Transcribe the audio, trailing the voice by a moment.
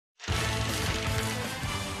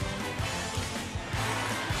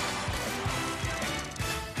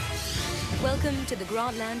Welcome to the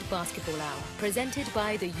Grantland Basketball Hour, presented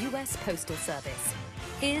by the U.S. Postal Service.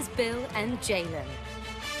 Here's Bill and Jalen.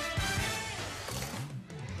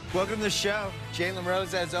 Welcome to the show. Jalen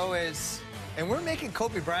Rose, as always. And we're making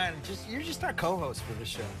Kobe Bryant, you're just our co-host for the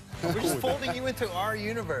show. We're just folding you into our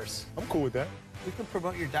universe. I'm cool with that. We can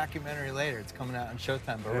promote your documentary later. It's coming out on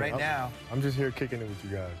Showtime. But right now, I'm just here kicking it with you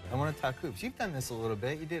guys, man. I want to talk hoops. You've done this a little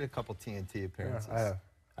bit. You did a couple TNT appearances. Yeah, I have.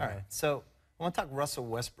 All right. So I want to talk Russell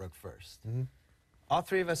Westbrook first. All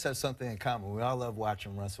three of us have something in common. We all love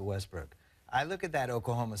watching Russell Westbrook. I look at that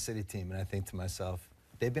Oklahoma City team and I think to myself,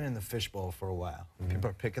 they've been in the fishbowl for a while.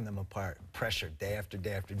 People are picking them apart, pressure day after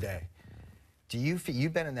day after day. You've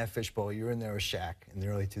been in that fishbowl, you were in there with Shaq in the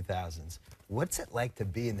early 2000s. What's it like to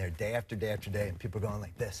be in there day after day after day and people are going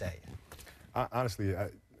like this at you? Honestly, you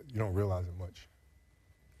don't realize it much.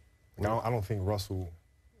 Like, I don't think Russell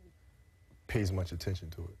pays much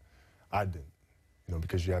attention to it. I didn't,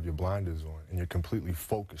 because you have your blinders on and you're completely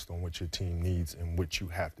focused on what your team needs and what you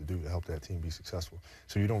have to do to help that team be successful.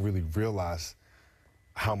 So you don't really realize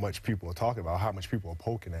how much people are talking about, how much people are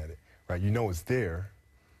poking at it, right? You know it's there,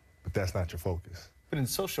 but that's not your focus. But in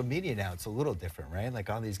social media now, it's a little different, right? Like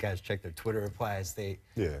all these guys check their Twitter replies.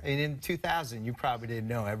 And in 2000, you probably didn't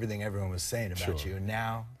know everything everyone was saying about you. And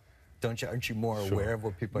now, aren't you more aware of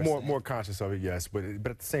what people are saying? More conscious of it, yes. But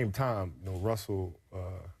at the same time, Russell,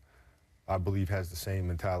 I believe, has the same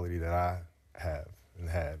mentality that I have and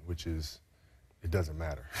had, which is it doesn't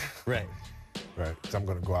matter. Right. Right, because I'm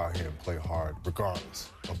going to go out here and play hard regardless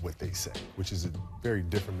of what they say, which is a very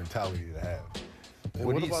different mentality to have.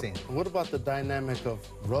 What are you seeing? What about the dynamic of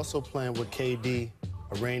Russell playing with KD,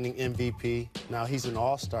 a reigning MVP? Now he's an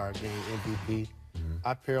all-star game MVP.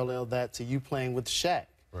 I parallel that to you playing with Shaq.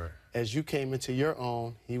 Right. As you came into your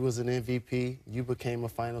own, he was an MVP. You became a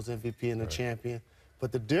Finals MVP and a champion.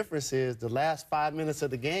 But the difference is the last 5 minutes of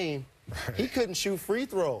the game, he couldn't shoot free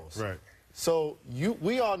throws. Right. So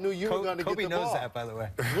we all knew you were going to get the ball. Kobe knows that, by the way.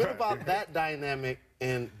 What about that dynamic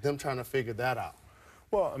and them trying to figure that out?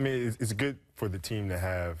 Well, I mean, it's good for the team to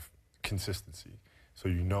have consistency, so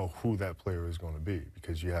you know who that player is going to be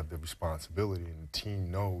because you have the responsibility and the team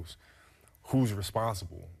knows who's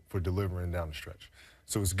responsible for delivering down the stretch.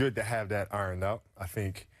 So it's good to have that ironed out. I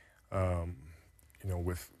think,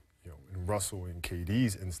 with in Russell and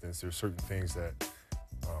KD's instance, there's certain things that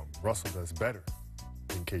Russell does better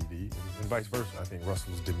than KD, and vice versa. I think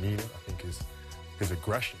Russell's demeanor, I think his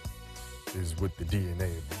aggression is what the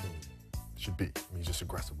DNA of the team should be. I mean, he's just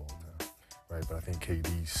aggressive all the time, right? But I think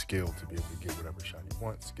KD's skill to be able to get whatever shot he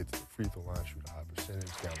wants, get to the free throw line, shoot a high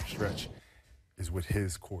percentage down the stretch, is what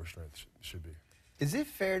his core strength should be. Is it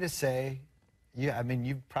fair to say, I mean,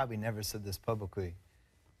 you've probably never said this publicly,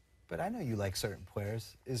 but I know you like certain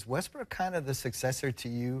players. Is Westbrook kind of the successor to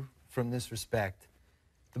you from this respect?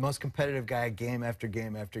 The most competitive guy game after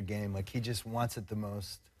game after game, like he just wants it the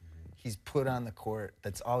most. He's put on the court,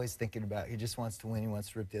 that's always thinking about, he just wants to win, he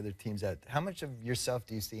wants to rip the other teams out. How much of yourself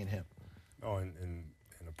do you see in him? Oh, in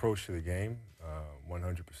approach to the game,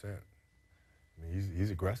 100%. I mean,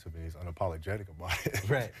 he's aggressive and he's unapologetic about it.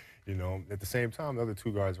 Right. At the same time, the other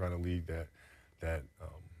two guys around the league that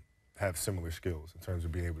have similar skills in terms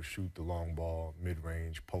of being able to shoot the long ball,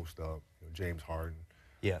 mid-range, post up. James Harden,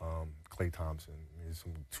 Klay Thompson. I mean, there's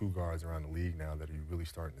some two guards around the league now that you're really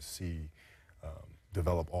starting to see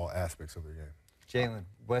develop all aspects of their game. Jalen,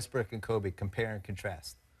 Westbrook and Kobe, compare and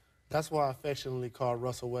contrast. That's why I affectionately call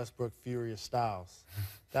Russell Westbrook Furious Styles.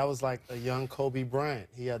 That was like a young Kobe Bryant.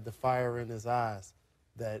 He had the fire in his eyes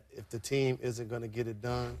that if the team isn't going to get it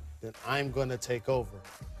done, then I'm going to take over.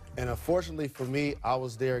 And unfortunately for me, I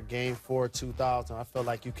was there Game 4, 2000. I felt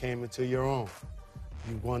like you came into your own.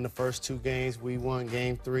 You won the first 2 games. We won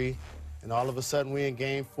Game 3. And all of a sudden, we in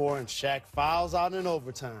Game 4, and Shaq fouls out in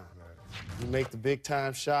overtime. You make the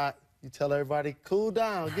big-time shot. You tell everybody, cool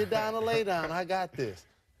down, get down and lay down. I got this.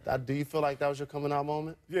 Do you feel like that was your coming-out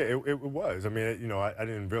moment? Yeah, it was. I mean, I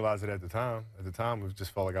didn't realize it at the time. At the time, it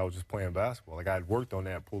just felt like I was just playing basketball. Like I had worked on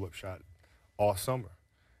that pull-up shot all summer,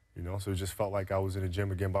 So it just felt like I was in the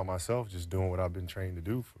gym again by myself, just doing what I've been trained to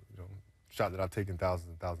do for, shot that I've taken thousands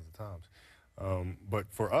and thousands of times.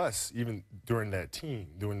 But for us, even during that team,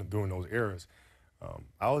 during those eras,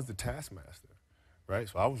 I was the taskmaster, right?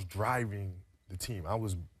 So I was driving the team. I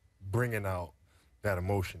was bringing out that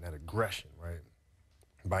emotion, that aggression, right?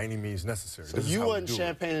 By any means necessary. So you wasn't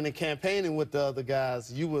champagning and campaigning with the other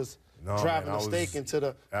guys. You was driving the stake into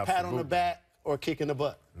the pat on the back or kicking the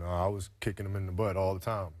butt. No, I was kicking them in the butt all the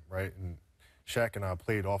time, right? And Shaq and I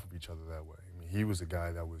played off of each other that way. I mean, he was a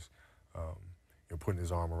guy that was putting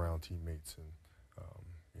his arm around teammates and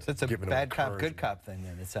so it's a bad cop, good cop thing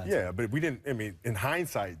then, it sounds like. Yeah, but we didn't, I mean, in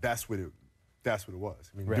hindsight, that's what it That's what it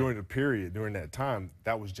was. I mean, Right. during the period, during that time,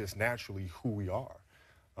 that was just naturally who we are.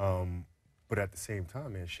 But at the same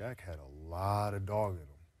time, man, Shaq had a lot of dog in him.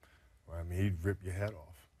 Right? I mean, he'd rip your head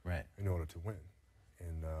off in order to win.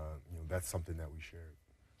 And, that's something that we shared.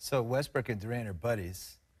 So Westbrook and Durant are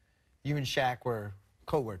buddies. You and Shaq were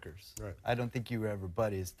co-workers. Right. I don't think you were ever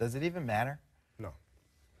buddies. Does it even matter? No,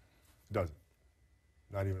 it doesn't.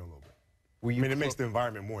 Not even a little bit. Were I you mean, it makes the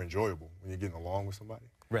environment more enjoyable when you're getting along with somebody.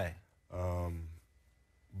 Right.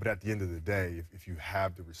 But at the end of the day, if you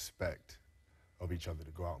have the respect of each other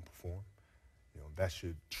to go out and perform, that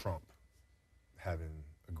should trump having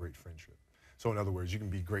a great friendship. So in other words, you can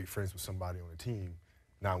be great friends with somebody on a team,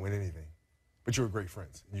 not win anything, but you're great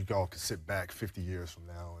friends. And you all could sit back 50 years from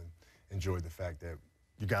now and enjoy the fact that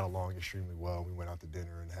you got along extremely well, we went out to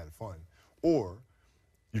dinner and had fun. Or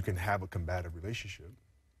you can have a combative relationship,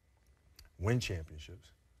 win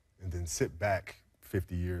championships, and then sit back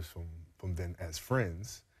 50 years from then as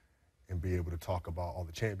friends and be able to talk about all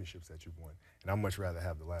the championships that you've won. And I'd much rather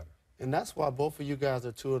have the latter. And that's why both of you guys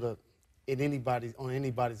are on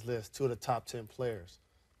anybody's list, 2 of the top 10 players,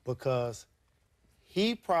 because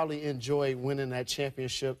he probably enjoyed winning that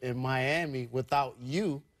championship in Miami without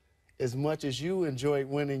you as much as you enjoyed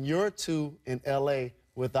winning your 2 in L.A.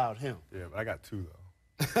 without him. Yeah, but I got 2,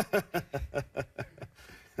 though.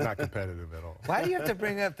 Not competitive at all. Why do you have to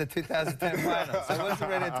bring up the 2010 finals? I wasn't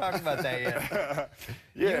ready to talk about that yet.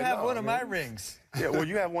 Yeah, you have one of my rings. Yeah, well,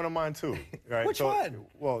 you have one of mine too, right? Which one?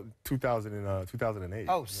 Well, 2008.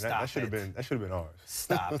 Oh, stop that should have it. been ours.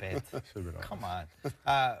 Stop it. Should have been ours. Come on.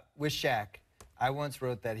 With Shaq, I once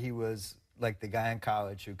wrote that he was like the guy in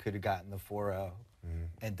college who could have gotten the 4.0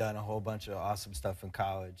 and done a whole bunch of awesome stuff in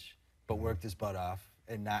college, but worked his butt off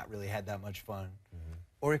and not really had that much fun.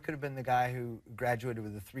 Or he could have been the guy who graduated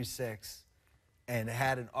with a 3.6 and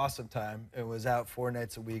had an awesome time and was out 4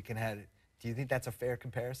 nights a week and had it. Do you think that's a fair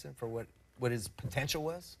comparison for what his potential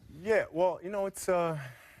was? Yeah, well, it's tough.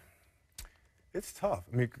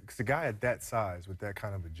 I mean, because a guy at that size with that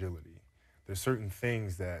kind of agility, there's certain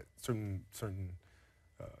things that there's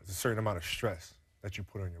a certain amount of stress that you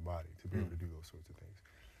put on your body to be able to do those sorts of things.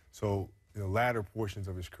 So, in the latter portions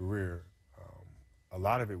of his career, a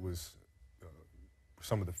lot of it was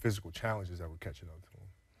some of the physical challenges that were catching up to him.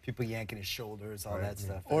 People yanking his shoulders, all that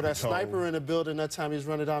stuff. Or that sniper in the building that time he was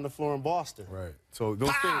running down the floor in Boston. Right. So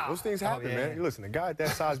those things happen, man. Listen, a guy at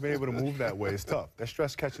that size being able to move that way is tough. That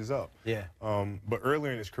stress catches up. Yeah. But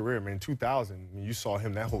earlier in his career, man, in 2000, I mean, you saw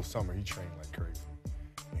him that whole summer. He trained like crazy.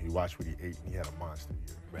 And he watched what he ate, and he had a monster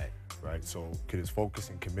year. Right. Right. So could his focus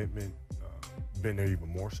and commitment been there even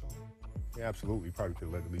more so? Yeah, absolutely. He probably could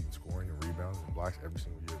have led the league in scoring and rebounds and blocks every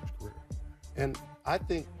single year of his career. And I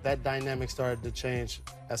think that dynamic started to change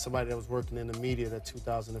as somebody that was working in the media, the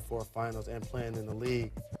 2004 finals and playing in the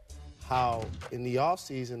league, how in the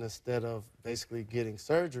offseason, instead of basically getting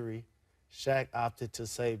surgery, Shaq opted to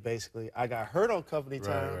say basically, I got hurt on company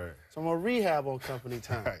time, so I'm going to rehab on company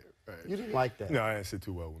time. Right. You didn't like that. No, I didn't sit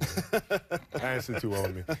too well with me. I didn't sit too well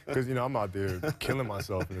with me. Because, I'm out there killing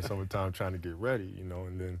myself in the summertime trying to get ready,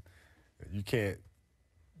 and then you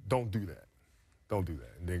don't do that. Don't do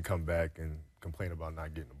that. And then come back and complain about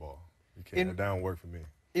not getting the ball. You can't. That don't work for me.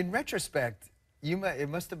 In retrospect, it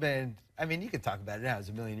must have been, I mean, you could talk about it now. It was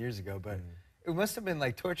a million years ago, but it must have been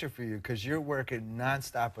like torture for you because you're working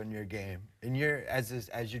nonstop on your game. And you're,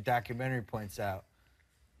 as your documentary points out,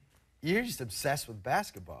 you're just obsessed with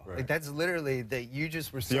basketball. Right. Like that's literally that you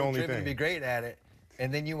just were so driven to be great at it.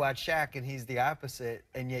 And then you watch Shaq and he's the opposite,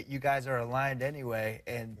 and yet you guys are aligned anyway.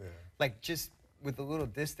 And like just with a little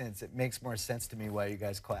distance, it makes more sense to me why you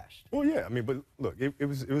guys clashed. Well, yeah, I mean, but look, it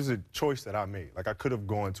was a choice that I made. Like I could have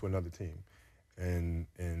gone to another team, and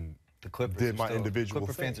the Clippers did my individual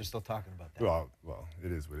Clipper thing. fans are still talking about that. Well,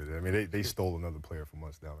 it is what it is. I mean, they stole another player from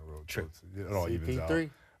us down the road. True. So it all evens out. CP3.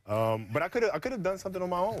 But I could have done something on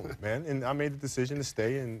my own, man. And I made the decision to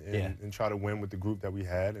stay and try to win with the group that we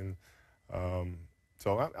had, and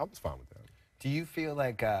so I was fine with that. Do you feel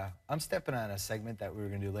like I'm stepping on a segment that we were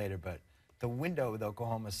going to do later, but the window with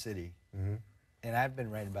Oklahoma City, and I've been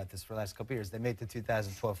writing about this for the last couple of years. They made the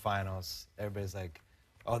 2012 finals. Everybody's like,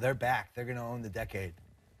 oh, they're back. They're going to own the decade.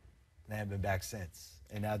 And they haven't been back since.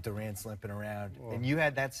 And now Durant's limping around. Whoa. And you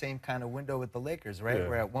had that same kind of window with the Lakers, right? Yeah.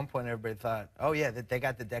 Where at one point everybody thought, oh, yeah, they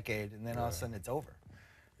got the decade, and then all of a sudden it's over.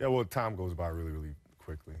 Yeah, well, time goes by really, really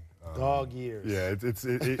quickly. Dog years. Yeah,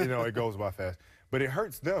 it goes by fast. But it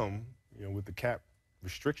hurts them, with the cap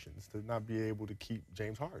restrictions to not be able to keep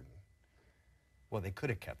James Harden. Well, they could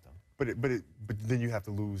have kept him. But then you have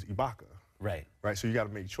to lose Ibaka. Right. Right. So you got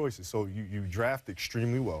to make choices. So you draft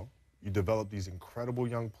extremely well. You develop these incredible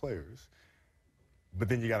young players, but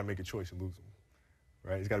then you got to make a choice and lose them.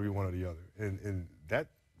 right? It's got to be one or the other. And that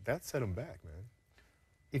set him back, man.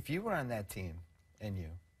 If you were on that team, and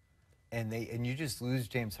you just lose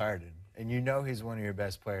James Harden, and you know he's one of your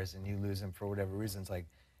best players, and you lose him for whatever reasons, like,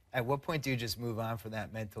 at what point do you just move on from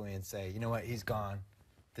that mentally and say, you know what, he's gone.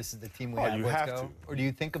 This is the team we have. You Let's have go. to. Or do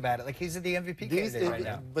you think about it like he's the MVP candidate right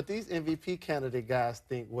now? But these MVP candidate guys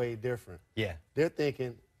think way different. Yeah. They're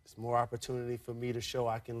thinking it's more opportunity for me to show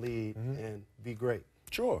I can lead and be great.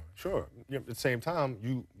 Sure. At the same time,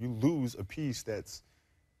 you lose a piece that's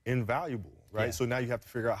invaluable, right? Yeah. So now you have to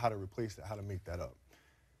figure out how to replace that, how to make that up,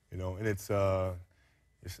 you know. And it's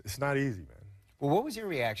not easy, man. Well, what was your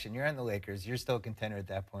reaction? You're on the Lakers. You're still a contender at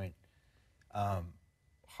that point.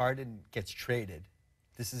 Harden gets traded.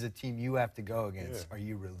 This is a team you have to go against. Yeah. Are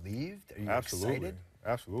you relieved? Are you excited?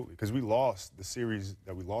 Absolutely. Because we lost the series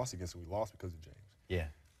that we lost against, and we lost because of James. Yeah.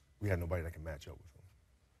 We had nobody that can match up with him.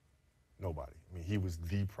 Nobody. I mean, he was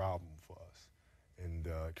the problem for us, and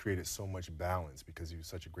created so much balance because he was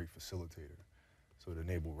such a great facilitator. So it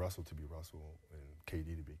enabled Russell to be Russell and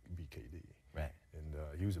KD to be KD. Right. And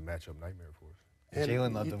he was a matchup nightmare for us. And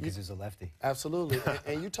Jalen loved him because he's a lefty. Absolutely.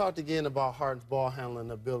 and you talked again about Harden's ball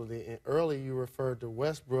handling ability. And earlier you referred to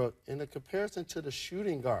Westbrook in a comparison to the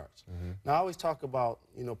shooting guards. Now, I always talk about,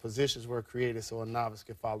 you know, positions were created so a novice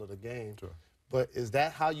can follow the game. Sure. But is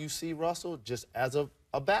that how you see Russell, just as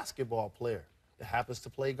a basketball player that happens to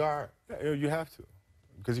play guard? Yeah, you have to,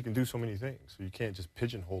 because he can do so many things. So you can't just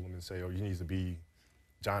pigeonhole him and say, oh, he needs to be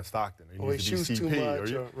John Stockton, or he needs to be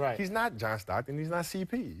CP. Right. He's not John Stockton, he's not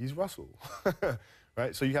CP, he's Russell.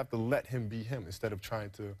 Right? So you have to let him be him instead of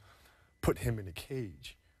trying to put him in a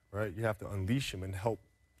cage, right? You have to unleash him and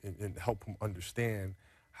help him understand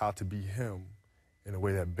how to be him in a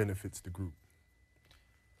way that benefits the group.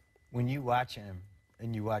 When you watch him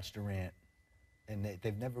and you watch Durant, and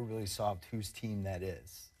they've never really solved whose team that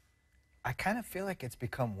is, I kind of feel like it's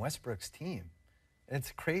become Westbrook's team. And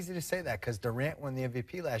it's crazy to say that because Durant won the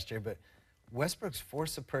MVP last year, but Westbrook's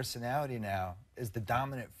force of personality now is the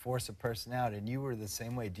dominant force of personality, and you were the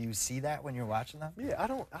same way. Do you see that when you're watching them? Yeah,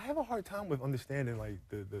 I have a hard time with understanding like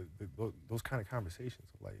those kind of conversations,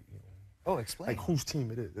 like, you know. Oh, explain. Like whose team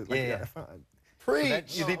it is. Like, yeah.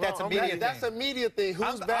 Preach. You think that's a media thing? That's a media thing.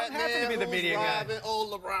 Who's Batman? I'm happy to be the media who's guy. Robin?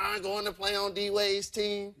 Old LeBron going to play on D-Wade's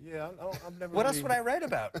team. Yeah, I've never. What else would I write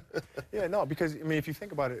about? Yeah, no, because I mean, if you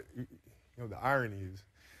think about it, you know, the irony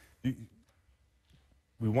is,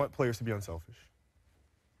 we want players to be unselfish.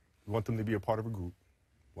 We want them to be a part of a group.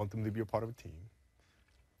 Want them to be a part of a team.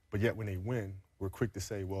 But yet, when they win, we're quick to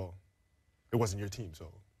say, well, it wasn't your team,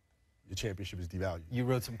 so your championship is devalued. You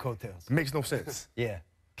wrote some coattails. It makes no sense. Yeah.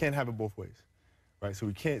 Can't have it both ways. Right? So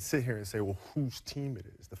we can't sit here and say, well, whose team it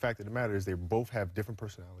is. The fact of the matter is they both have different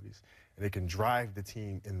personalities, and they can drive the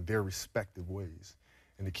team in their respective ways.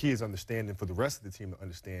 And the key is understanding for the rest of the team to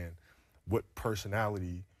understand what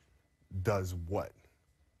personality does what,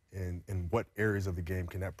 and in what areas of the game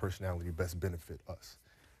can that personality best benefit us.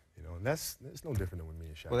 You know, and that's no different than with me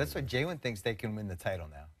and Shaq. Well, that's what Jalen thinks they can win the title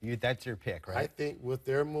now. That's your pick, right? I think with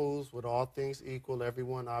their moves, with all things equal,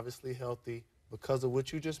 everyone obviously healthy, because of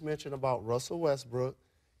what you just mentioned about Russell Westbrook,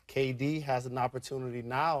 KD has an opportunity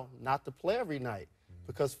now not to play every night,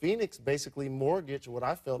 because Phoenix basically mortgaged what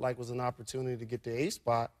I felt like was an opportunity to get the A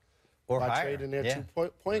spot by higher. trading their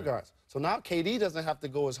two point guards. So now KD doesn't have to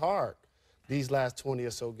go as hard these last 20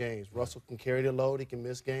 or so games. Russell can carry the load, he can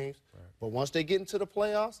miss games. But once they get into the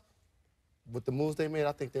playoffs, with the moves they made,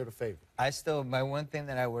 I think they're the favorite. My one thing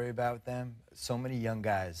that I worry about with them, so many young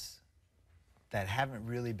guys that haven't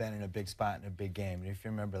really been in a big spot in a big game. And if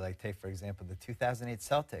you remember, like, take, for example, the 2008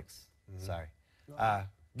 Celtics. Sorry.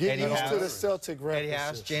 Get Eddie used House, to the Celtic references. Eddie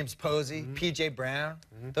House, James Posey, P.J. Brown.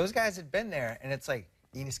 Those guys had been there, and it's like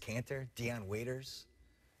Enes Kanter, Deion Waiters.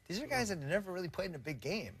 These are guys that have never really played in a big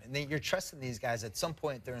game, and you're trusting these guys at some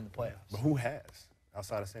point during the playoffs. But who has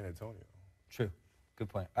outside of San Antonio? True. Good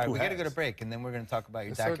point. All right, we got to go to break, and then we're going to talk about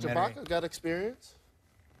your Serge documentary. Ibaka's got experience.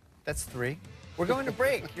 That's 3. We're going to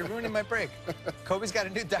break. You're ruining my break. Kobe's got a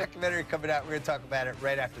new documentary coming out. We're going to talk about it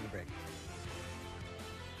right after the break.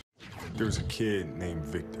 There was a kid named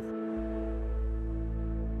Victor.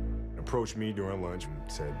 Approached me during lunch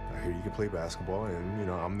and said, I hear you can play basketball, and, you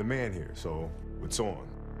know, I'm the man here, so what's on?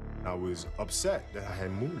 I was upset that I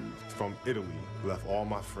had moved from Italy, left all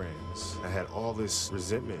my friends. I had all this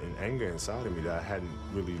resentment and anger inside of me that I hadn't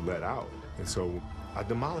really let out. And so I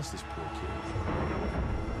demolished this poor kid.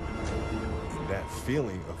 And that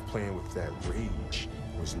feeling of playing with that rage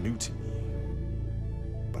was new to me,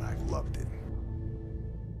 but I loved it.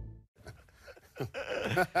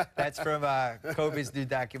 That's from Kobe's new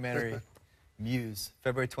documentary, Muse,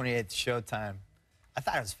 February 28th, Showtime. I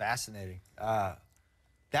thought it was fascinating.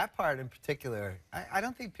 That part in particular, I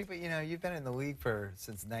don't think people, you know, you've been in the league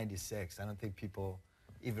since '96. I don't think people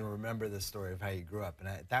even remember the story of how you grew up. And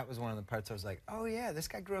that was one of the parts I was like, oh yeah, this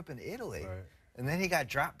guy grew up in Italy. Right. And then he got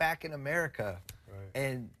dropped back in America. Right.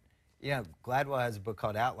 And, you know, Gladwell has a book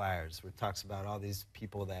called Outliers, where it talks about all these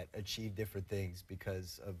people that achieve different things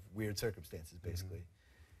because of weird circumstances, basically.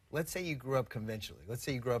 Mm-hmm. Let's say you grew up conventionally. Let's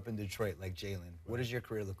say you grew up in Detroit like Jalen. Right. What does your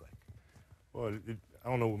career look like? Well, I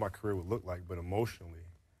don't know what my career would look like, but emotionally,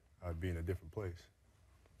 I'd be in a different place,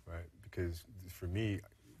 right? Because for me,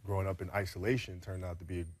 growing up in isolation turned out to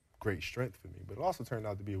be a great strength for me, but it also turned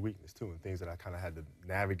out to be a weakness too, and things that I kind of had to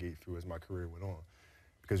navigate through as my career went on.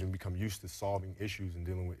 Because when you become used to solving issues and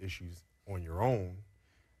dealing with issues on your own,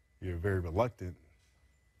 you're very reluctant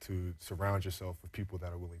to surround yourself with people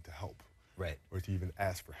that are willing to help, right? Or to even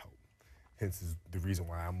ask for help. Hence is the reason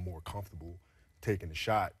why I'm more comfortable taking the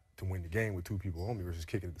shot to win the game with two people on me versus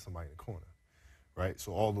kicking it to somebody in the corner. Right?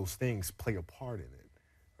 So all those things play a part in it,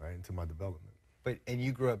 right, into my development. And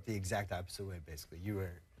you grew up the exact opposite way, basically. You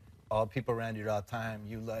were all people around you all the time.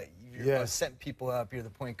 You set people up. You're the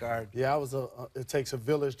point guard. Yeah, it takes a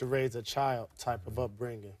village to raise a child type of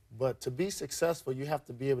upbringing. But to be successful, you have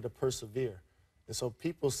to be able to persevere. And so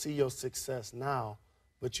people see your success now,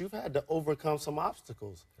 but you've had to overcome some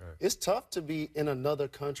obstacles. Right. It's tough to be in another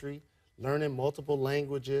country, learning multiple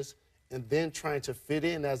languages, and then trying to fit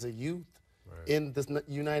in as a youth. Right. In the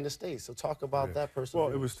United States. So talk about that person. Well,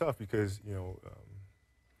 it was tough because, you know,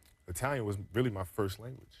 Italian was really my first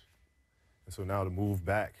language. And so now to move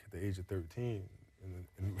back at the age of 13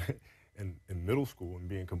 in middle school and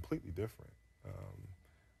being completely different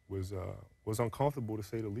was uncomfortable, to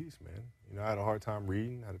say the least, man. You know, I had a hard time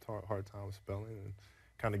reading, had a hard time spelling, and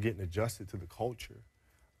kind of getting adjusted to the culture.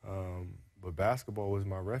 But basketball was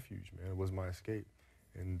my refuge, man. It was my escape.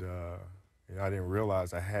 And I didn't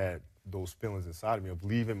realize I had those feelings inside of me of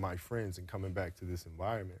leaving my friends and coming back to this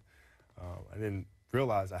environment. I didn't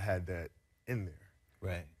realize I had that in there.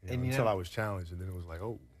 Right. Until I was challenged, and then it was like,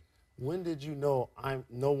 oh. When did you know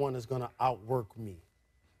no one is going to outwork me?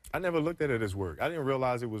 I never looked at it as work. I didn't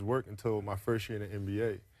realize it was work until my first year in the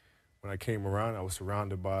NBA. When I came around, I was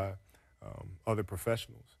surrounded by other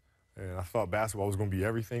professionals. And I thought basketball was going to be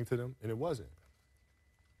everything to them, and it wasn't.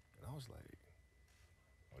 And I was like,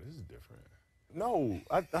 oh, this is different. No,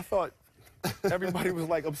 I thought everybody was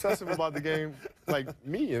like obsessive about the game like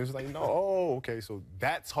me. And it was like, no, oh, okay, so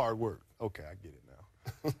that's hard work. Okay, I get it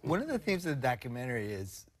now. One of the themes of the documentary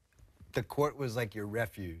is the court was like your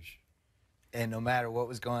refuge. And no matter what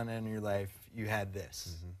was going on in your life, you had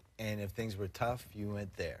this. Mm-hmm. And if things were tough, you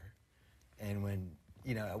went there. And when,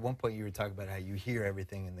 you know, at one point you were talking about how you hear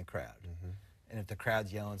everything in the crowd. Mm-hmm. And if the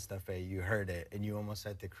crowd's yelling stuff at you, you heard it. And you almost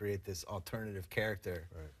had to create this alternative character.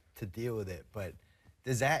 Right. To deal with it. But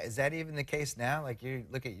is that even the case now? Like,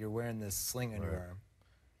 you're wearing this sling on your arm.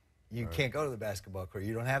 You can't go to the basketball court.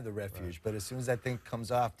 You don't have the refuge. But as soon as that thing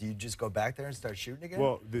comes off, do you just go back there and start shooting again?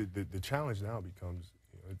 Well, the challenge now becomes,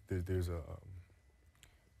 you know, there's a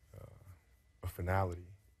finality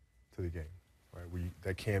to the game, right?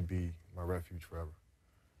 That can't be my refuge forever.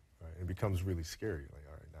 Right? It becomes really scary. Like,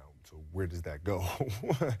 all right, now, so where does that go?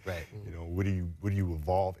 Right. You know, what do you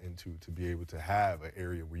evolve into to be able to have an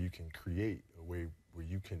area where you can create, a way where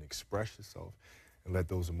you can express yourself and let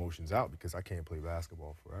those emotions out, because I can't play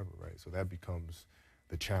basketball forever, right? So that becomes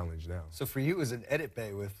the challenge now. So for you, it was an edit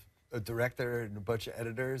bay with a director and a bunch of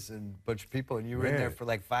editors and a bunch of people, and you were in there for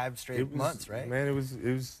like 5 straight months, right? Man,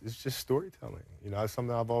 it's just storytelling. You know, it's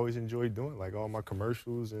something I've always enjoyed doing, like all my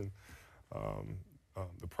commercials and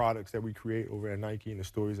the products that we create over at Nike and the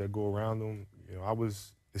stories that go around them. You know,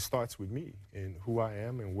 it starts with me and who I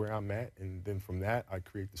am and where I'm at, and then from that I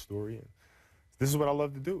create the story. And this is what I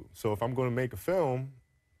love to do. So if I'm going to make a film,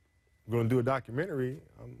 I'm going to do a documentary,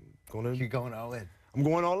 You're going all in. I'm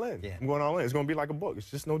going all in. Yeah. I'm going all in. It's going to be like a book. It's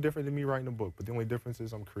just no different than me writing a book, but the only difference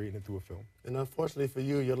is I'm creating it through a film. And unfortunately for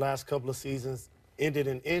you, your last couple of seasons ended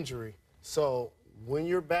in injury. So when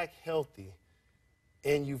you're back healthy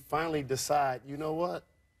and you finally decide, you know what,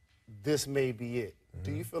 this may be it,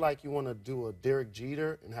 do you feel like you want to do a Derek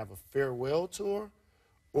Jeter and have a farewell tour?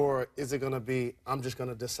 Or is it going to be, I'm just going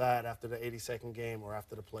to decide after the 82nd game or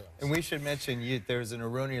after the playoffs? And we should mention, there's an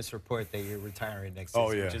erroneous report that you're retiring next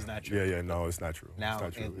season, which is not true. Yeah, no, it's not true. Now, it's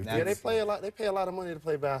not true. Yeah, they pay a lot of money to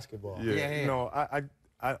play basketball. Yeah. No,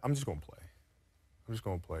 I'm just going to play. I'm just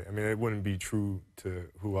going to play. I mean, it wouldn't be true to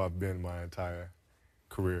who I've been my entire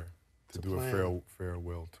career to do a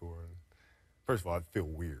farewell tour. And first of all, I'd feel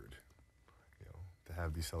weird, to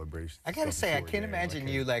have these celebrations. I got to say, I can't imagine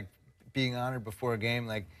you, like, being honored before a game,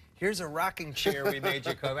 like, here's a rocking chair we made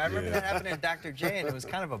you, Kobe. I remember that happening to Dr. J, and it was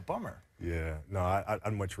kind of a bummer. Yeah, no,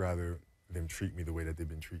 I'd much rather them treat me the way that they've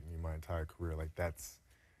been treating me my entire career. Like, that's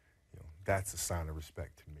a sign of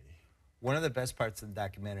respect to me. One of the best parts of the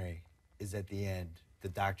documentary is at the end, the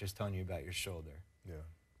doctor's telling you about your shoulder. Yeah.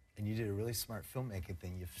 And you did a really smart filmmaking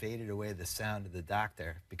thing. You faded away the sound of the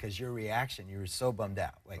doctor because your reaction, you were so bummed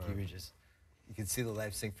out. Like, you were just, you could see the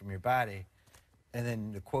life sink from your body. And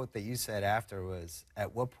then the quote that you said after was,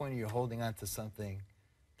 at what point are you holding on to something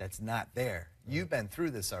that's not there? You've been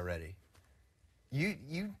through this already. You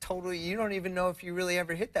don't even know if you really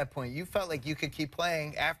ever hit that point. You felt like you could keep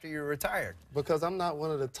playing after you're retired. Because I'm not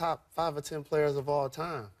one of the top 5 or 10 players of all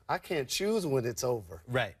time. I can't choose when it's over.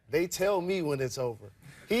 Right. They tell me when it's over.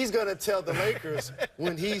 He's going to tell the Lakers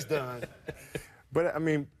when he's done. But, I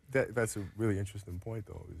mean, that's a really interesting point,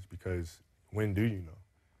 though, is because when do you know,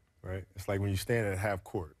 right? It's like when you stand at half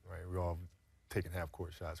court, right? We're all taking half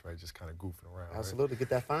court shots, right? Just kind of goofing around, Absolutely, right? get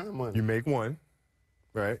that fine money. You make one,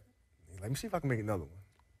 right? Let me see if I can make another one.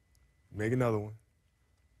 Make another one.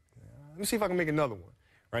 Let me see if I can make another one,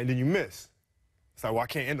 right? And then you miss. It's like, well, I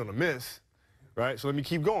can't end on a miss, right? So let me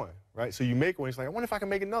keep going, right? So you make one. It's like, I wonder if I can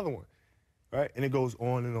make another one, right? And it goes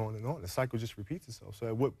on and on and on. The cycle just repeats itself. So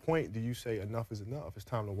at what point do you say enough is enough? It's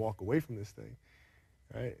time to walk away from this thing,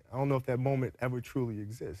 right? I don't know if that moment ever truly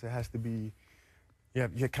exists. It has to be, you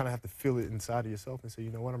kind of have to feel it inside of yourself and say,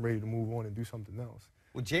 you know what, I'm ready to move on and do something else.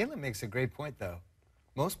 Well, Jalen makes a great point, though.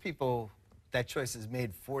 Most people, that choice is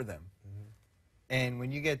made for them. And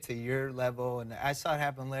when you get to your level, and I saw it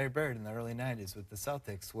happen with Larry Bird in the early 90s with the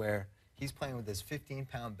Celtics, where he's playing with this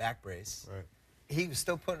 15-pound back brace. Right. He was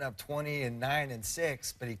still putting up 20 and 9 and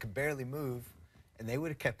 6, but he could barely move, and they would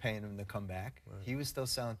have kept paying him to come back. Right. He was still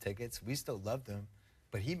selling tickets. We still loved him,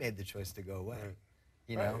 but he made the choice to go away. Right.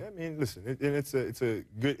 You know? I mean, listen, it's a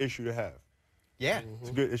good issue to have. Yeah. It's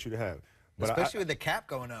a good issue to have. But especially with the cap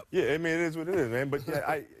going up. Yeah, I mean, it is what it is, man. But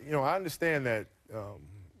yeah, I understand that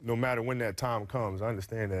no matter when that time comes, I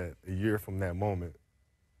understand that a year from that moment,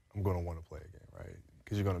 I'm going to want to play again, right?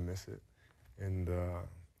 Because you're going to miss it. And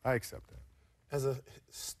I accept that. As a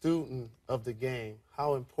student of the game,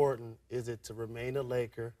 how important is it to remain a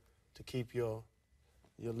Laker, to keep your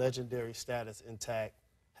legendary status intact,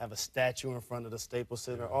 have a statue in front of the Staples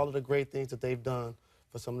Center, all of the great things that they've done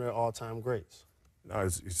for some of their all-time greats? No,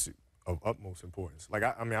 it's of utmost importance. Like,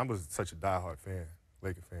 I mean, I was such a diehard fan,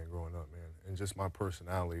 Laker fan growing up, man. And just my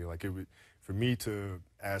personality, like, for me to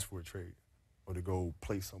ask for a trade or to go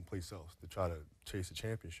play someplace else to try to chase a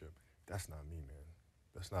championship, that's not me, man.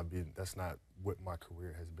 That's not what my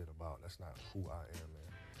career has been about. That's not who I am,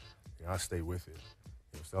 man. You know, I stay with it.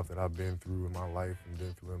 You know, stuff that I've been through in my life and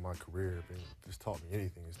been through in my career, just taught me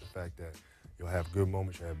anything. Is the fact that you'll have good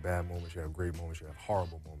moments, you have bad moments, you have great moments, you have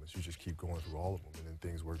horrible moments. You just keep going through all of them, and then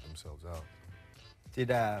things work themselves out. Did,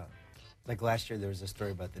 like last year, there was a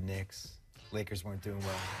story about the Knicks. Lakers weren't doing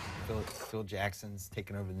well. Phil Jackson's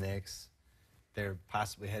taking over the Knicks. They're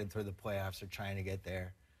possibly headed toward the playoffs or trying to get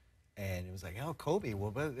there. And it was like, oh, Kobe,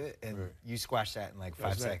 well, and you squashed that in like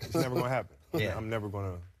 5 seconds. It's never going to happen. Yeah. I'm never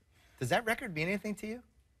going to. Does that record mean anything to you?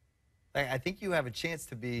 Like, I think you have a chance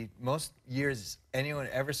to be most years anyone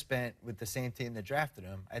ever spent with the same team that drafted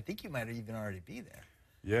him. I think you might even already be there.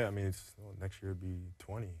 Yeah, I mean, next year it'll be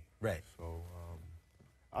 20. Right. So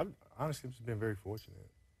I've honestly just been very fortunate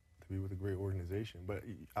to be with a great organization. But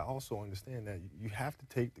I also understand that you have to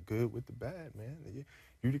take the good with the bad, man.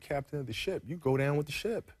 You're the captain of the ship. You go down with the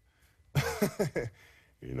ship.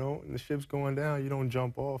 You know, and the ship's going down, you don't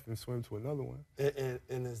jump off and swim to another one.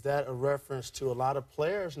 And is that a reference to a lot of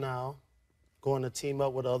players now going to team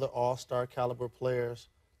up with other all-star caliber players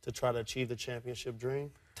to try to achieve the championship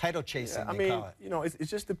dream? Title chasing, yeah, I mean, you know, it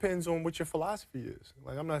just depends on what your philosophy is.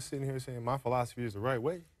 Like, I'm not sitting here saying my philosophy is the right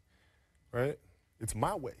way, right? It's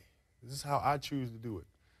my way. This is how I choose to do it,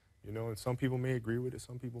 you know, and some people may agree with it,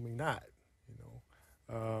 some people may not, you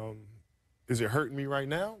know. Is it hurting me right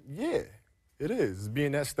now? Yeah. It is. Is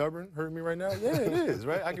being that stubborn hurting me right now? Yeah, it is,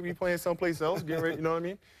 right? I could be playing someplace else, getting ready, you know what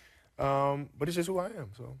I mean? But it's just who I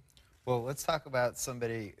am, so. Well, let's talk about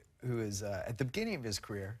somebody who is at the beginning of his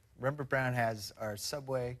career. Rembert Brown has our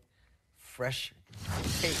Subway fresh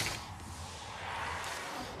cake.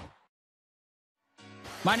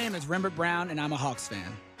 My name is Rembert Brown, and I'm a Hawks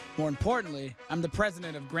fan. More importantly, I'm the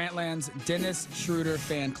president of Grantland's Dennis Schroeder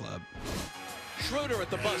fan club. Schroeder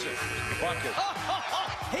at the buzzer. Bucket.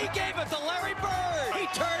 He gave it to Larry Bird. He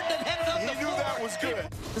turned and headed up the floor. He knew that was good.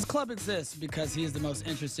 This club exists because he is the most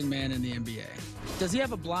interesting man in the NBA. Does he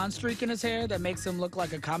have a blonde streak in his hair that makes him look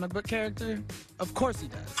like a comic book character? Of course he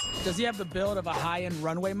does. Does he have the build of a high-end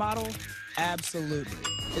runway model? Absolutely.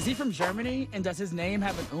 Is he from Germany, and does his name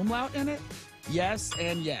have an umlaut in it? Yes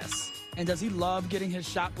and yes. And does he love getting his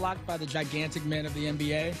shot blocked by the gigantic men of the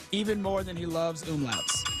NBA? Even more than he loves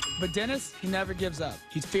umlauts. But Dennis, he never gives up.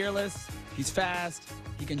 He's fearless, he's fast,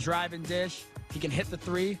 he can drive and dish, he can hit the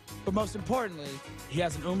three, but most importantly, he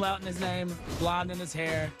has an umlaut in his name, blonde in his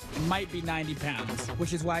hair, and might be 90 pounds,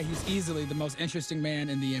 which is why he's easily the most interesting man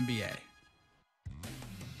in the NBA.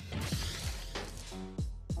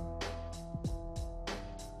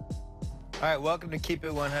 All right, welcome to Keep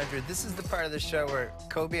It 100. This is the part of the show where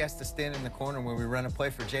Kobe has to stand in the corner when we run a play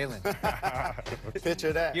for Jalen.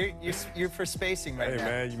 Picture that. You're for spacing right now. Hey,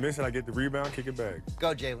 man, you miss it, I get the rebound, kick it back.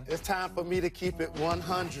 Go, Jalen. It's time for me to keep it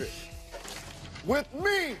 100. With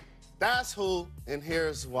me, that's who, and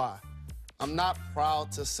here's why. I'm not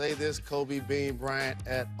proud to say this, Kobe Bean Bryant,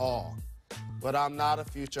 at all. But I'm not a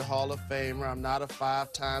future Hall of Famer. I'm not a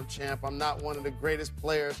 5-time champ. I'm not one of the greatest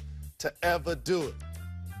players to ever do it.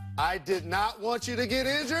 I did not want you to get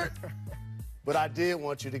injured, but I did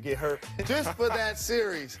want you to get hurt just for that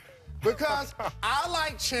series. Because I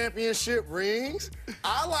like championship rings,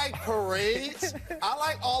 I like parades, I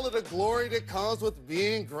like all of the glory that comes with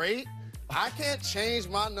being great. I can't change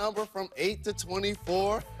my number from 8 to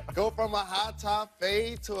 24, go from a high top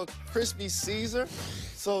fade to a crispy Caesar.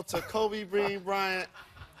 So to Kobe Bean Bryant,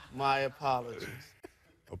 my apologies.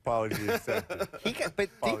 Apology accepted. But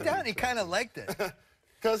deep down, he kind of liked it.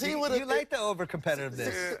 Because he would have. You like the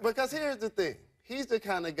over-competitiveness. Because here's the thing. He's the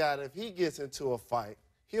kind of guy that if he gets into a fight,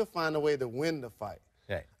 he'll find a way to win the fight.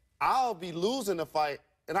 Okay. I'll be losing the fight,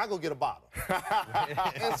 and I go get a bottle.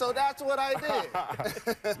 And so that's what I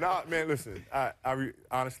did. No, man, listen.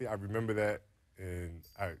 Honestly, I remember that, and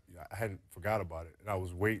I hadn't forgot about it, and I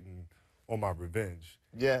was waiting on my revenge.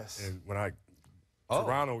 Yes. And when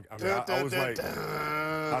Toronto, I mean, I was like,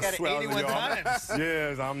 I swear, 81 times.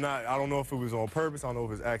 Yes, I don't know if it was on purpose, I don't know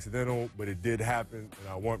if it was accidental, but it did happen, and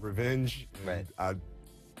I want revenge. Right. I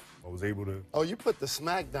was able to. Oh, you put the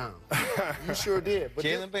smack down. You sure did. But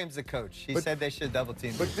Jalen blames the coach. He said they should double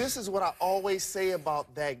team. But this is what I always say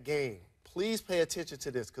about that game. Please pay attention to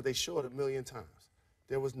this, because they show it a million times.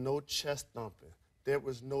 There was no chest thumping. There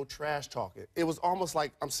was no trash talking. It was almost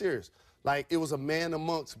like, I'm serious, like it was a man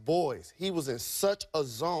amongst boys. He was in such a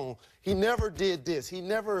zone. He never did this. He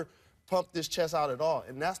never pumped his chest out at all.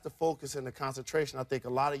 And that's the focus and the concentration I think a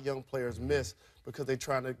lot of young players miss because they're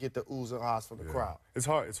trying to get the oohs and ahs from the crowd. It's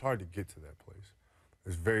hard to get to that place.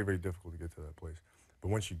 It's very, very difficult to get to that place. But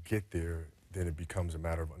once you get there, then it becomes a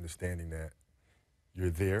matter of understanding that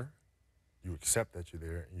you're there, you accept that you're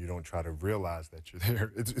there, and you don't try to realize that you're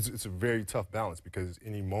there. It's a very tough balance because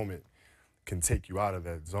any moment can take you out of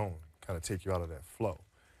that zone, kind of take you out of that flow,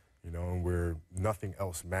 you know, and where nothing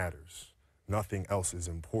else matters. Nothing else is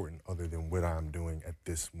important other than what I'm doing at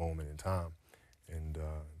this moment in time. And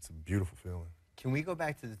it's a beautiful feeling. Can we go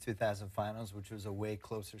back to the 2000 finals, which was a way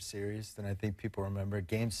closer series than I think people remember?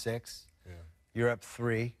 Game 6, Yeah. You're up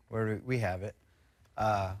 3, where we have it.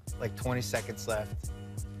 Like 20 seconds left.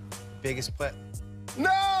 Biggest play. No,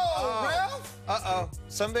 Ralph! Uh-oh.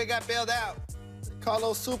 Somebody got bailed out. Call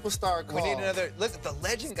those superstar calls. We need another. Look, the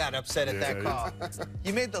legend got upset at that call.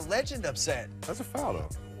 You made the legend upset. That's a foul, though.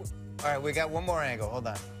 All right, we got one more angle. Hold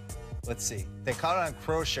on. Let's see. They called it on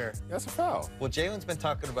Crozier. That's a foul. Well, Jalen's been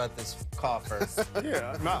talking about this call for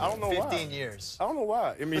Yeah, I don't know 15 why. years. I don't know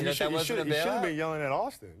why. I mean, You know, he should have bailout? been yelling at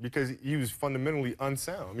Austin because he was fundamentally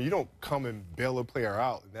unsound. I mean, you don't come and bail a player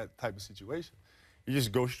out in that type of situation. You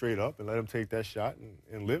just go straight up and let him take that shot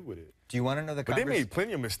and live with it. Do you want to know the But they made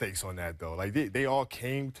plenty of mistakes on that, though. Like, they all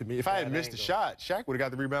came to me. If I had missed the shot, Shaq would have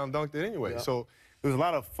got the rebound, dunked it anyway. Yep. So there's a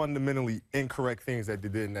lot of fundamentally incorrect things that they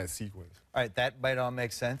did in that sequence. All right, that might all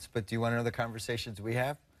make sense, but do you want to know the conversations we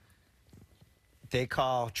have? They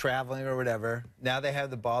call traveling or whatever. Now they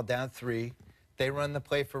have the ball down 3. They run the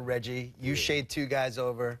play for Reggie. You shade 2 guys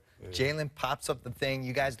over. Jalen pops up the thing.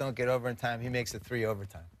 You guys don't get over in time. He makes it 3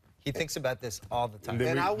 overtime. He thinks about this all the time.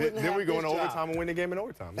 And then we go this into job. overtime and win the game in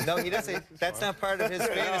overtime. No, he doesn't. That's not part of his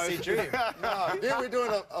fantasy dream. No, then we're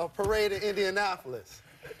doing a parade in Indianapolis.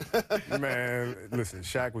 Man, listen,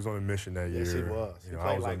 Shaq was on a mission that year. Yes, he was. You know, He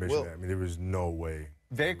I played was on a like mission Wilt. that. I mean, there was no way.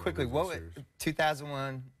 Very quickly,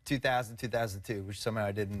 2001, 2000, 2002, which somehow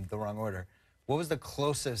I did in the wrong order. What was the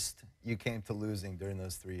closest you came to losing during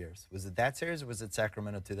those 3 years? Was it that series or was it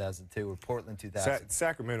Sacramento 2002 or Portland 2000?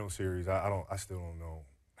 Sacramento series, I still don't know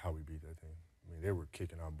how we beat that team. I mean, they were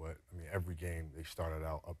kicking our butt. I mean, every game they started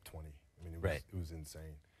out up 20. I mean, it was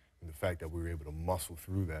insane. And the fact that we were able to muscle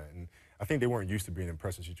through that. And I think they weren't used to being in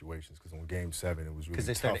pressing situations because on Game 7 it was really Because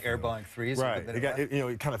they started tough, airballing threes. Right.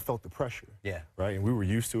 It kind of felt the pressure. Yeah. Right. And we were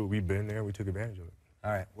used to it. We've been there. We took advantage of it.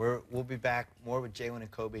 All right, we'll be back more with Jalen and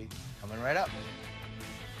Kobe coming right up.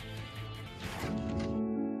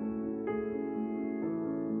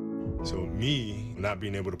 So me not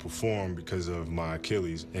being able to perform because of my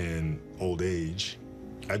Achilles and old age,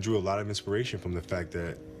 I drew a lot of inspiration from the fact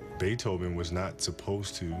that Beethoven was not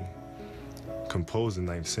supposed to compose the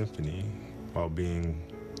Ninth Symphony while being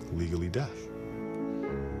legally deaf.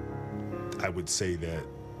 I would say that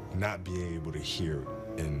not being able to hear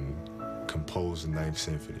and compose the Ninth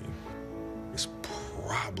Symphony is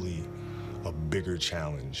probably a bigger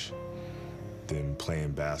challenge than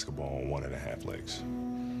playing basketball on 1.5 legs.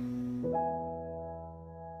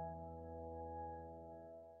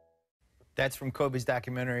 That's from Kobe's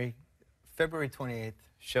documentary, February 28th,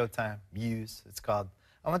 Showtime, Muse, it's called.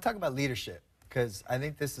 I want to talk about leadership, because I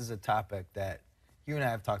think this is a topic that you and I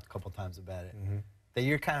have talked a couple times about it, that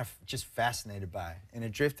you're kind of just fascinated by. And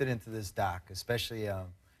it drifted into this doc, especially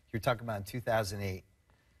you're talking about in 2008,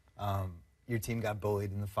 your team got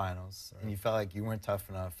bullied in the finals, and you felt like you weren't tough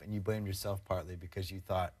enough, and you blamed yourself partly because you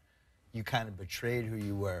thought you kind of betrayed who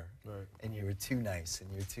you were, and you were too nice,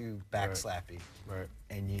 and you're too backslappy,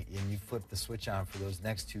 and you flipped the switch on for those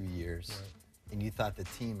next 2 years, and you thought the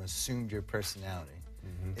team assumed your personality.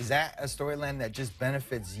 Is that a storyline that just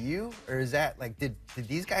benefits you, or is that like, did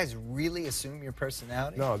these guys really assume your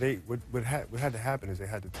personality? No, what had to happen is they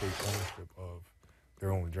had to take ownership of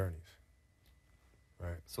their own journeys,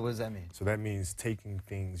 right? So what does that mean? So that means taking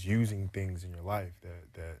things, using things in your life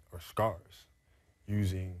that are scars,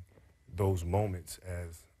 using those moments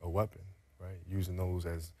as a weapon, right? Using those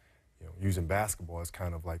as, using basketball as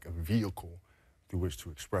kind of like a vehicle through which to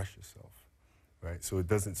express yourself, right? So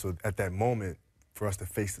so at that moment, for us to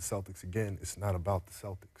face the Celtics again, it's not about the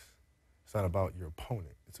Celtics. It's not about your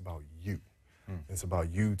opponent. It's about you. It's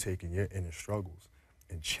about you taking your inner struggles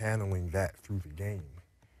and channeling that through the game,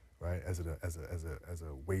 right? As a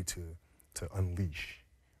way to unleash,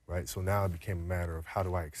 right? So now it became a matter of, how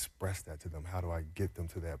do I express that to them? How do I get them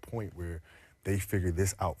to that point where they figure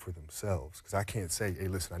this out for themselves? Because I can't say, hey,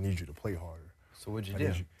 listen, I need you to play harder. So what'd you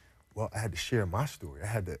do? Well, I had to share my story. I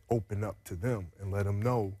had to open up to them and let them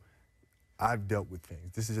know I've dealt with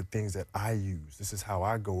things. This is the things that I use. This is how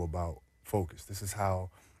I go about focus. This is how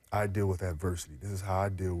I deal with adversity. This is how I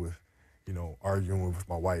deal with, arguing with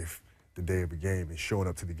my wife the day of a game and showing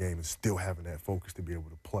up to the game and still having that focus to be able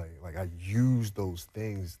to play. Like, I used those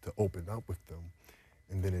things to open up with them,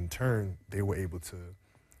 and then in turn, they were able to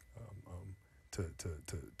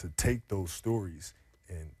take those stories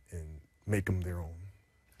and make them their own.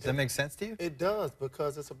 Does that make sense to you? It does,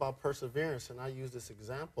 because it's about perseverance, and I use this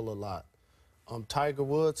example a lot. Tiger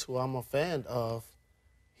Woods, who I'm a fan of,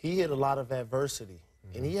 he hit a lot of adversity,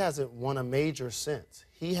 and he hasn't won a major since.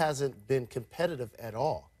 He hasn't been competitive at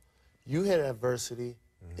all. You hit adversity,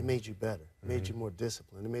 it made you better. It made you more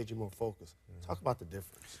disciplined. It made you more focused. Talk about the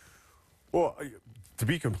difference. Well, to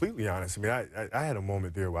be completely honest, I mean, I had a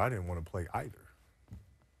moment there where I didn't want to play either,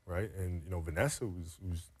 right? And, Vanessa,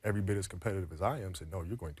 who's every bit as competitive as I am, said, no,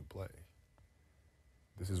 you're going to play.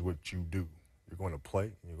 This is what you do. You're going to play,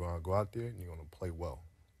 and you're going to go out there, and you're going to play well,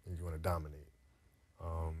 and you're going to dominate.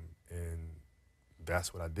 And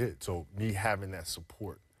that's what I did. So me having that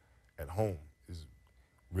support at home is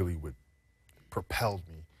really what propelled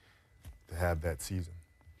me to have that season.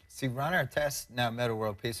 See, Ron Artest, now Meta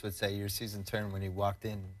World Peace, would say your season turned when he walked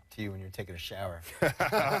in to you when you were taking a shower.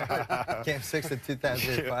 Game 6 of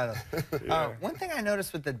 2008 finals. One thing I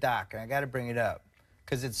noticed with the doc, and I got to bring it up,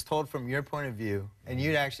 because it's told from your point of view, and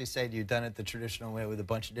you'd actually said you'd done it the traditional way with a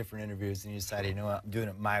bunch of different interviews, and you decided, you know what, I'm doing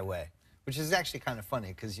it my way, which is actually kind of funny,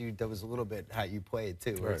 because there was a little bit how you played,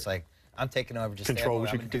 too, where it's like, I'm taking over, just control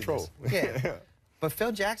what you can control. Yeah. But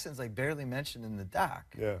Phil Jackson's, like, barely mentioned in the doc.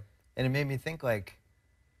 Yeah. And it made me think, like,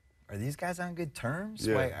 are these guys on good terms?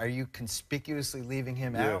 Yeah. Why, are you conspicuously leaving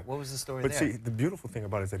him out? What was the story there? But see, the beautiful thing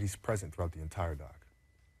about it is that he's present throughout the entire doc.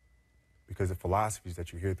 Because the philosophies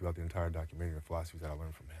that you hear throughout the entire documentary are philosophies that I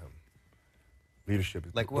learned from him. Leadership,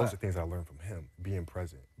 like those are things I learned from him. Being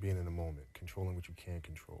present, being in the moment, controlling what you can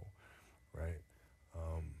control, right?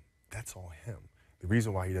 That's all him. The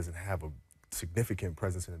reason why he doesn't have a significant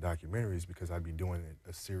presence in the documentary is because I'd be doing it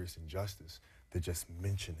a serious injustice to just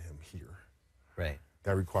mention him here. Right.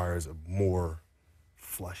 That requires a more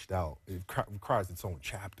fleshed out, it requires its own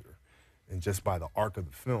chapter. And just by the arc of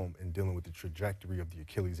the film and dealing with the trajectory of the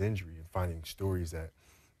Achilles injury and finding stories that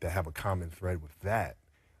have a common thread with that,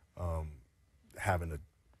 having a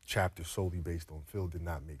chapter solely based on Phil did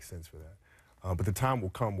not make sense for that. But the time will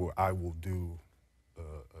come where I will do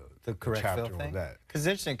the correct chapter Phil on thing? that. Because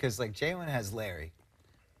it's interesting, because like Jalen has Larry,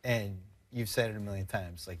 and you've said it a million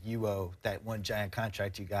times, like you owe that one giant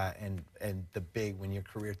contract you got and the big when your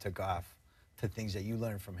career took off to things that you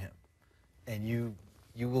learned from him. And you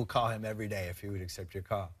will call him every day if he would accept your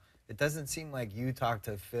call. It doesn't seem like you talk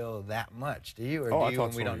to Phil that much, do you? Or do you,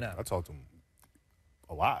 and we don't know? I talk to him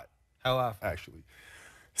a lot. How often? Actually.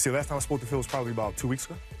 See, last time I spoke to Phil was probably about 2 weeks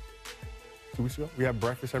ago. 2 weeks ago. We have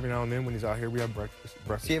breakfast every now and then when he's out here. We have breakfast.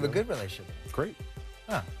 So you have a good relationship? Great.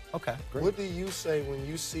 Huh, okay. Great. What do you say when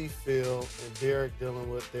you see Phil and Derek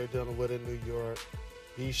they're dealing with in New York,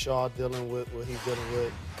 B. Shaw dealing with what he's dealing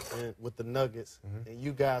with and with the Nuggets, and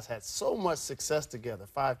you guys had so much success together,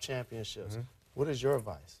 5 championships. What is your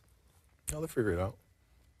advice? They'll figure it out.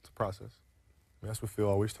 It's a process. I mean, that's what Phil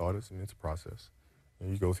always taught us, and it's a process.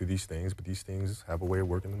 You go through these things, but these things have a way of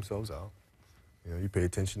working themselves out. You pay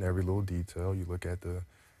attention to every little detail. You look at the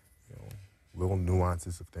little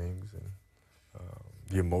nuances of things and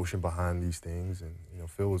the emotion behind these things. And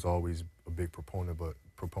Phil was always a big proponent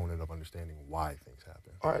of understanding why things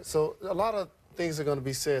happen. All right, so a lot of things are going to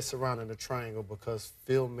be said surrounding the triangle because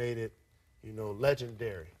Phil made it,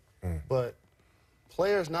 legendary. But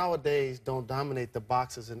players nowadays don't dominate the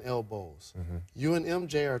boxes and elbows. You and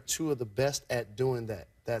MJ are 2 of the best at doing that.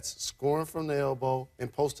 That's scoring from the elbow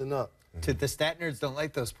and posting up. The stat nerds don't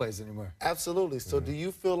like those plays anymore. Absolutely. So do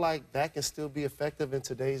you feel like that can still be effective in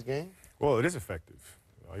today's game? Well, it is effective.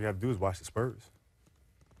 All you have to do is watch the Spurs.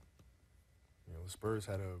 The Spurs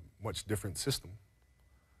had a much different system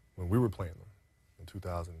when we were playing them in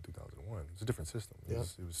 2000 and 2001. It was a different system. It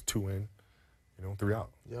was 2 in, 3 out.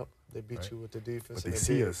 Yep. They beat you with the defense. But they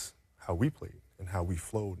see us, how we played and how we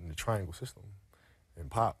flowed in the triangle system. And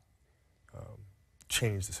Pop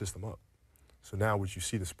changed the system up. So now what you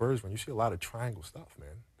see the Spurs run, you see a lot of triangle stuff, man.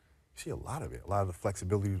 You see a lot of it. A lot of the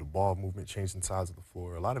flexibility, the ball movement, changing sides of the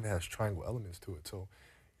floor. A lot of it has triangle elements to it. So,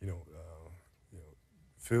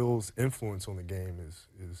 Phil's influence on the game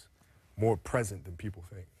is more present than people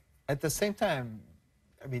think. At the same time,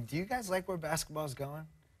 I mean, do you guys like where basketball's going?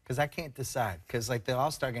 Because I can't decide. Because, like, the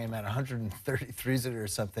All-Star game had 133s or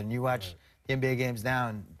something. You watch the NBA games now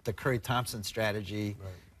and the Curry-Thompson strategy,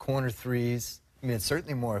 corner threes. I mean, it's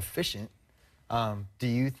certainly more efficient. Do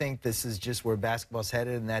you think this is just where basketball's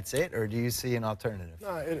headed and that's it, or do you see an alternative?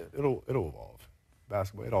 No, it'll evolve.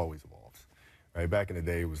 Basketball, it always evolves. Right? Back in the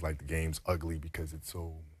day, it was like the game's ugly because it's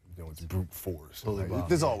so, it's brute force. Right?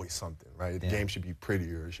 There's always something, right? The game should be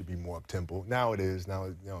prettier, it should be more up-tempo. Now it is.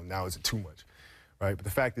 Now, now it's too much, right? But the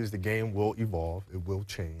fact is, the game will evolve. It will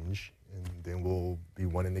change, and then we'll be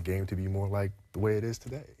wanting the game to be more like the way it is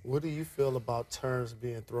today. What do you feel about terms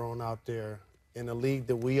being thrown out there in a league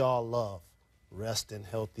that we all love? Resting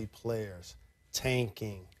healthy players,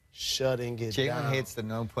 tanking, shutting it down. Jalen hates the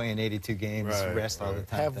no playing 82 games, rest all the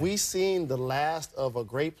time. Have we seen the last of a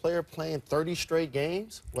great player playing 30 straight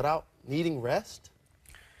games without needing rest?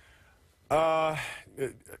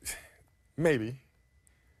 Maybe.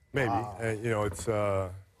 Wow. It's.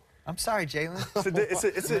 I'm sorry, Jalen.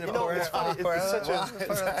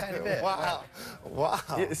 Wow.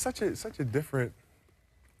 Yeah, it's such a different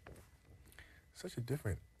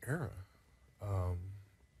era.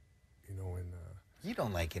 You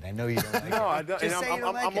don't like it. I know you don't like it. No, I don't. Just say you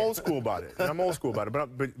don't like I'm old school about it. I'm old school about it.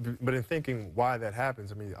 But in thinking why that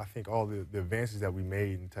happens, I mean, I think all the advances that we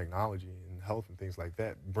made in technology and health and things like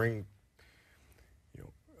that bring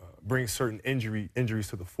certain injuries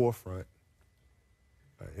to the forefront.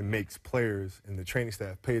 It makes players and the training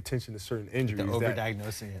staff pay attention to certain injuries. The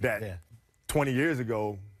overdiagnosing it. That 20 years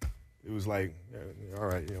ago, it was like, all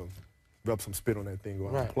right, rub some spit on that thing, go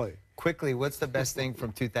out and play. Quickly, what's the best thing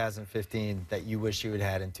from 2015 that you wish you had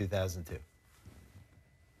had in 2002?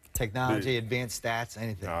 Technology, advanced stats,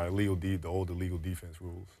 anything. The old illegal defense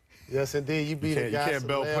rules. Yes, indeed. You beat a guy.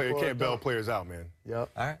 You can't bail players out, man. Yep.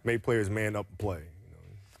 All right. Make players man up and play.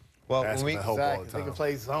 Well, ask them to help all the time. They can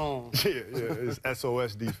play zone. It's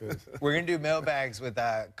SOS defense. We're going to do mailbags with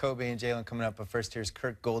Kobe and Jalen coming up, but first here's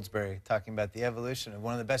Kirk Goldsberry talking about the evolution of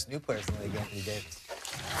one of the best new players in the league, Anthony Davis.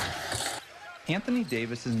 Anthony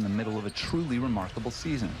Davis is in the middle of a truly remarkable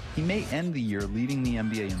season. He may end the year leading the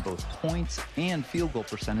NBA in both points and field goal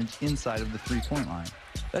percentage inside of the three-point line.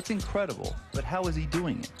 That's incredible, but how is he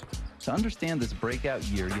doing it? To understand this breakout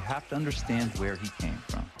year, you have to understand where he came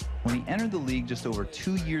from. When he entered the league just over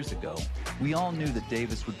 2 years ago, we all knew that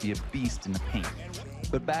Davis would be a beast in the paint.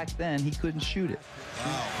 But back then, he couldn't shoot it.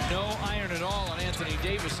 Wow. No iron at all on Anthony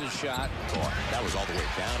Davis's shot. Boy, that was all the way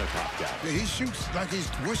down and popped out. Yeah, he shoots like he's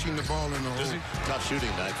wishing the ball in the hole. Tough shooting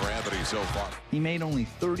night for Anthony so far. He made only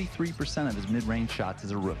 33% of his mid-range shots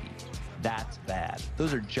as a rookie. That's bad.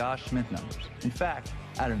 Those are Josh Smith numbers. In fact,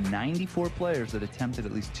 out of 94 players that attempted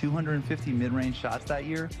at least 250 mid-range shots that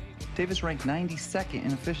year, Davis ranked 92nd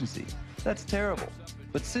in efficiency. That's terrible.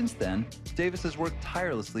 But since then, Davis has worked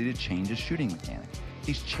tirelessly to change his shooting mechanic.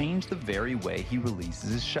 He's changed the very way he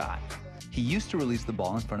releases his shot. He used to release the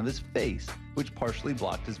ball in front of his face, which partially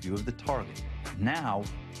blocked his view of the target. Now,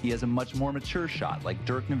 he has a much more mature shot like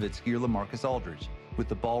Dirk Nowitzki or LaMarcus Aldridge, with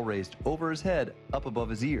the ball raised over his head, up above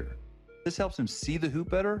his ear. This helps him see the hoop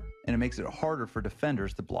better, and it makes it harder for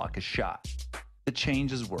defenders to block his shot. The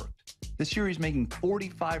change has worked. This year he's making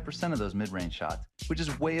 45% of those mid-range shots, which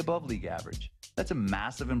is way above league average. That's a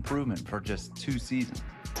massive improvement for just 2 seasons.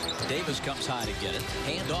 Davis comes high to get it.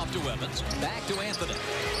 Hand off to Evans. Back to Anthony.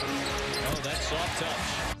 Oh, that's soft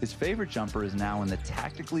touch. His favorite jumper is now in the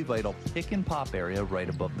tactically vital pick and pop area right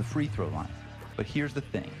above the free throw line. But here's the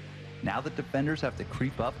thing. Now that defenders have to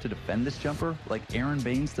creep up to defend this jumper, like Aaron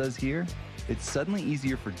Baines does here, it's suddenly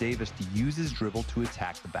easier for Davis to use his dribble to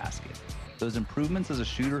attack the basket. Those improvements as a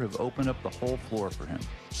shooter have opened up the whole floor for him.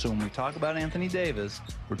 So when we talk about Anthony Davis,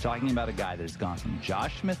 we're talking about a guy that has gone from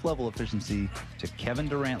Josh Smith level efficiency to Kevin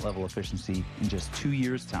Durant level efficiency in just 2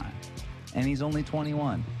 years' time. And he's only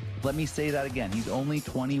 21. Let me say that again, he's only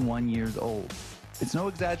 21 years old. It's no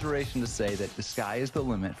exaggeration to say that the sky is the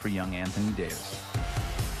limit for young Anthony Davis.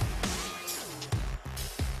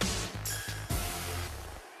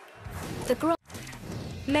 The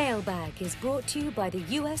Mailbag is brought to you by the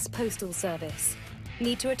U.S. Postal Service.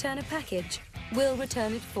 Need to return a package? We'll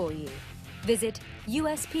return it for you. Visit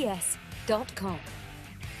USPS.com.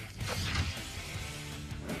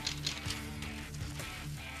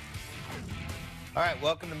 All right,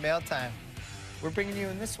 welcome to Mail Time. We're bringing you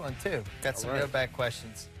in this one, too. Got some mailbag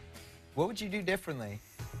questions. What would you do differently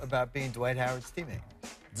about being Dwight Howard's teammate?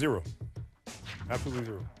 0. Absolutely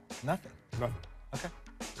 0. Nothing. Nothing. Okay.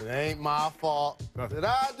 It ain't my fault. Nothing. Did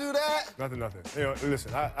I do that? Nothing. You know,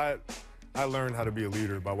 listen, I learned how to be a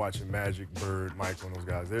leader by watching Magic, Bird, Michael, and those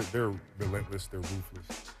guys. They're relentless. They're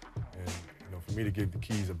ruthless. And you know, for me to give the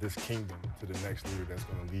keys of this kingdom to the next leader that's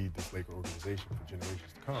going to lead this Laker organization for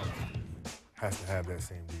generations to come, has to have that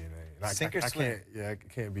same DNA. And Sink or swim. I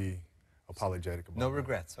can't be apologetic about it. No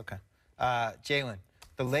regrets. Okay. Jalen,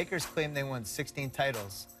 the Lakers claim they won 16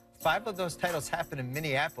 titles. 5 of those titles happened in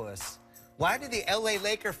Minneapolis. Why do the L.A.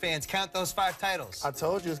 Laker fans count those 5 titles? I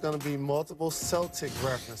told you it's going to be multiple Celtic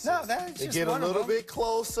references. No, that's they just get a one of little them. bit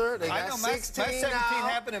closer. They got I know, 16 my 17 now.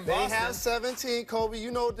 happened in Boston. They have 17, Kobe. You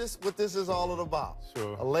know what this is all about.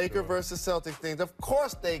 Sure. A Laker versus Celtic thing. Of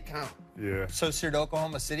course they count. Yeah. So should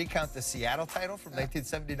Oklahoma City count the Seattle title from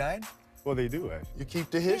 1979? Well, they do, actually. You keep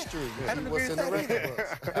the history. I don't What's agree in the with that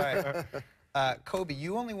record books. All right. Kobe,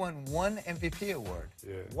 you only won 1 MVP award.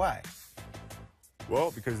 Yeah. Why?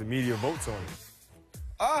 Well, because the media votes on it.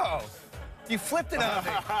 Oh, you flipped it on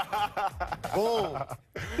me. Boom.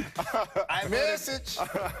 Message.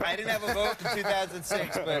 I didn't have a vote in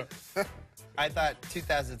 2006, but I thought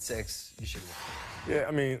 2006 you should win. Yeah,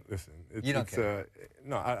 I mean, listen. You don't care.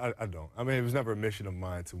 No, I don't. I mean, it was never a mission of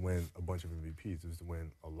mine to win a bunch of MVPs. It was to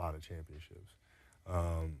win a lot of championships.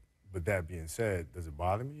 But that being said, does it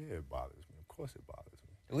bother me? Yeah, it bothers me. Of course it bothers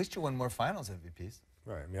me. At least you won more finals MVPs.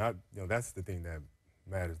 Right. I mean, that's the thing that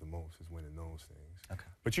matters the most is winning those things. Okay.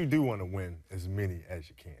 But you do want to win as many as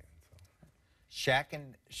you can. So.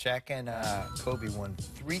 Shaq and Kobe won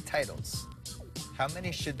 3 titles. How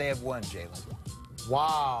many should they have won, Jalen?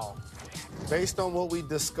 Wow. Based on what we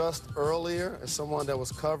discussed earlier, as someone that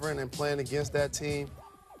was covering and playing against that team,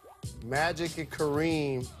 Magic and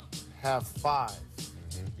Kareem have 5.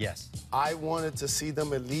 Yes. I wanted to see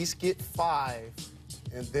them at least get 5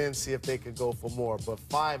 and then see if they could go for more. But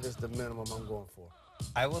 5 is the minimum I'm going for.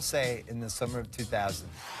 I will say in the summer of 2000,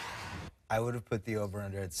 I would have put the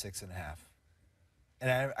over-under at 6.5.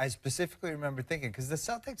 And I specifically remember thinking, because the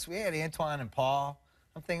Celtics, we had Antoine and Paul.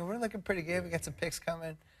 I'm thinking, we're looking pretty good. We got some picks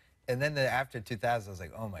coming. And then after 2000, I was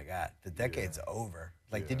like, oh, my God, the decade's over.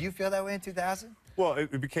 Like, did you feel that way in 2000? Well,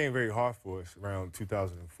 it became very hard for us around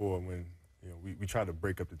 2004 when we tried to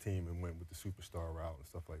break up the team and went with the superstar route and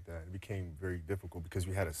stuff like that. It became very difficult because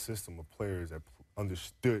we had a system of players that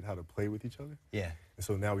understood how to play with each other. Yeah. And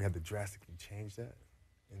so now we had to drastically change that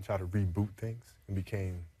and try to reboot things. It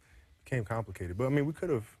became complicated. But, I mean, we could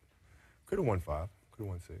have won 5, could have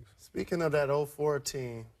won 6. Speaking of that 04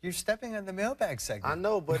 team. You're stepping on the mailbag segment. I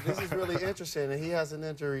know, but this is really interesting, and he has an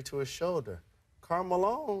injury to his shoulder. Karl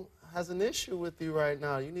Malone has an issue with you right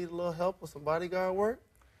now. You need a little help with some bodyguard work?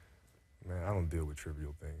 Man, I don't deal with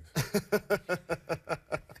trivial things.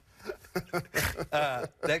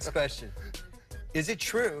 Next question. Is it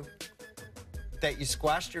true that you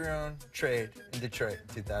squashed your own trade in Detroit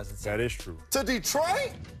in 2007. That is true. To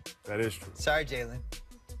Detroit? That is true. Sorry, Jalen.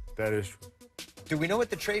 That is true. Do we know what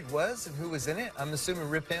the trade was and who was in it? I'm assuming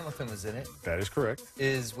Rip Hamilton was in it. That is correct.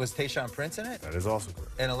 Was Tayshaun Prince in it? That is also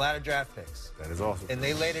correct. And a lot of draft picks. That is also correct. And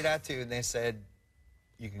they laid it out to you and they said,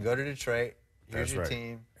 you can go to Detroit. Here's That's your right.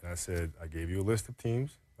 team. And I said, I gave you a list of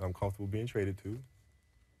teams I'm comfortable being traded to.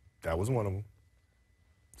 That was one of them.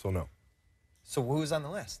 So no. So who was on the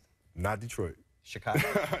list? Not Detroit. Chicago.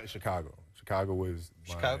 Chicago. Chicago was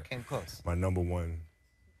Chicago came close. My #1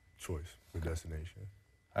 choice for destination.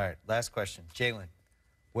 All right, last question. Jalen,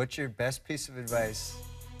 what's your best piece of advice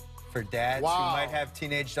for dads who might have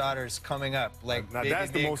teenage daughters coming up? Like Now, Big that's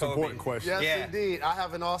and the Big most Kobe? important question. Yes, Yeah. indeed. I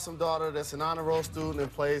have an awesome daughter that's an honor roll student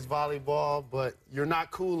and plays volleyball, but you're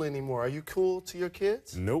not cool anymore. Are you cool to your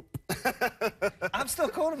kids? Nope. I'm still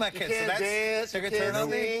cool to my kids. You can't dance, they're you gonna turn can't on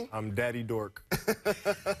me. sing. I'm daddy dork.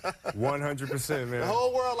 100%, man. The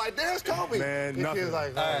whole world like, there's Kobe. Man, Your nothing. kids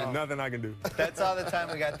like, Nothing I can do. That's all the time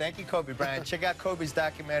we got. Thank you, Kobe Bryant. Check out Kobe's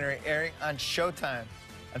documentary airing on Showtime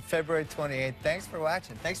on February 28th. Thanks for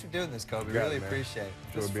watching. Thanks for doing this, Kobe. got Really it, man. appreciate it.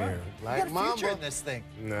 Enjoy It's being fun. here. You Like got a future Mamba. in this thing.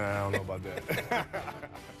 Nah, I don't know about that.